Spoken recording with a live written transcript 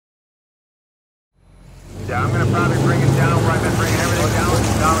Yeah, I'm going to probably bring it down where I've been bringing everything down.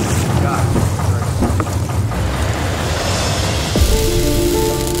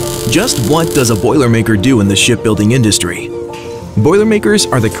 Just what does a Boilermaker do in the shipbuilding industry? Boilermakers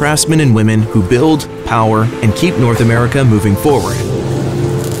are the craftsmen and women who build, power, and keep North America moving forward.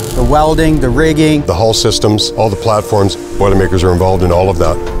 The welding, the rigging, the hull systems, all the platforms, Boilermakers are involved in all of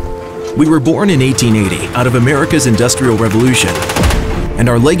that. We were born in 1880 out of America's Industrial Revolution, and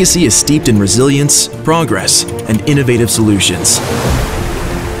our legacy is steeped in resilience, progress, and innovative solutions.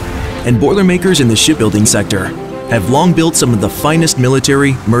 And Boilermakers in the shipbuilding sector have long built some of the finest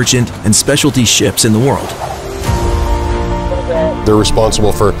military, merchant, and specialty ships in the world. They're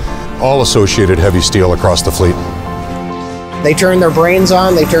responsible for all associated heavy steel across the fleet. They turn their brains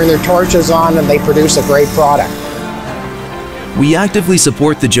on, they turn their torches on, and they produce a great product. We actively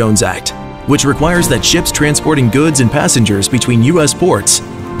support the Jones Act, which requires that ships transporting goods and passengers between U.S. ports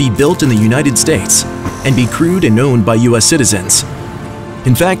be built in the United States and be crewed and owned by U.S. citizens.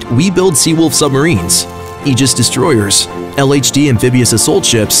 In fact, we build Seawolf submarines, Aegis destroyers, LHD amphibious assault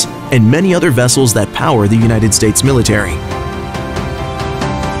ships, and many other vessels that power the United States military.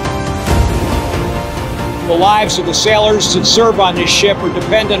 The lives of the sailors that serve on this ship are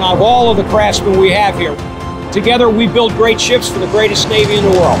dependent on all of the craftsmen we have here. Together, we build great ships for the greatest Navy in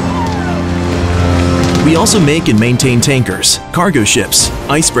the world. We also make and maintain tankers, cargo ships,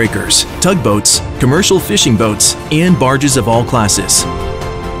 icebreakers, tugboats, commercial fishing boats, and barges of all classes.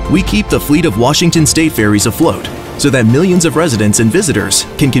 We keep the fleet of Washington State ferries afloat so that millions of residents and visitors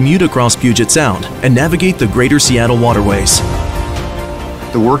can commute across Puget Sound and navigate the greater Seattle waterways.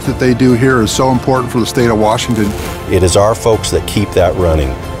 The work that they do here is so important for the state of Washington. It is our folks that keep that running.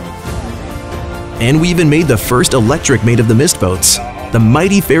 And we even made the first electric Maid of the Mist boats, the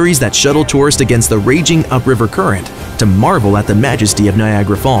mighty ferries that shuttle tourists against the raging upriver current to marvel at the majesty of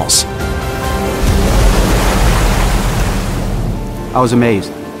Niagara Falls. I was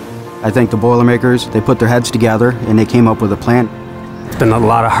amazed. I think the Boilermakers, they put their heads together and they came up with a plan. It's been a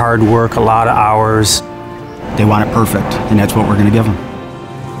lot of hard work, a lot of hours. They want it perfect, and that's what we're going to give them.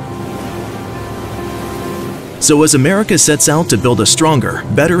 So as America sets out to build a stronger,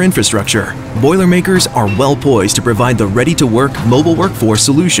 better infrastructure, Boilermakers are well poised to provide the ready-to-work mobile workforce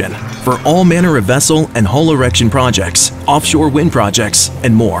solution for all manner of vessel and hull erection projects, offshore wind projects,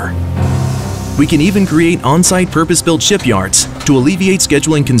 and more. We can even create on-site purpose-built shipyards to alleviate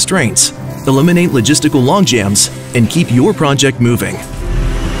scheduling constraints, eliminate logistical logjams, and keep your project moving.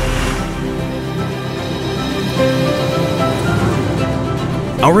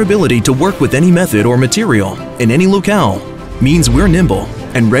 Our ability to work with any method or material in any locale means we're nimble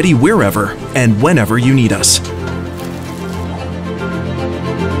and ready wherever and whenever you need us.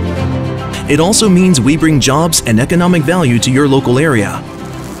 It also means we bring jobs and economic value to your local area.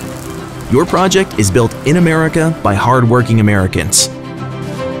 Your project is built in America by hard-working Americans.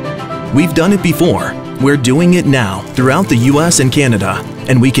 We've done it before. We're doing it now throughout the US and Canada,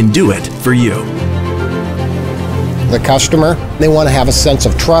 and we can do it for you. The customer, they want to have a sense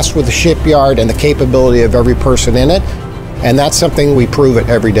of trust with the shipyard and the capability of every person in it, and that's something we prove it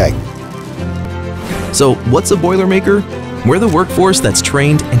every day. So what's a Boilermaker? We're the workforce that's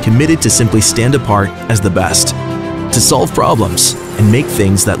trained and committed to simply stand apart as the best, to solve problems and make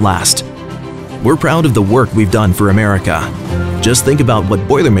things that last. We're proud of the work we've done for America. Just think about what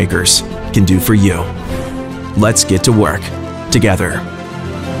Boilermakers can do for you. Let's get to work together.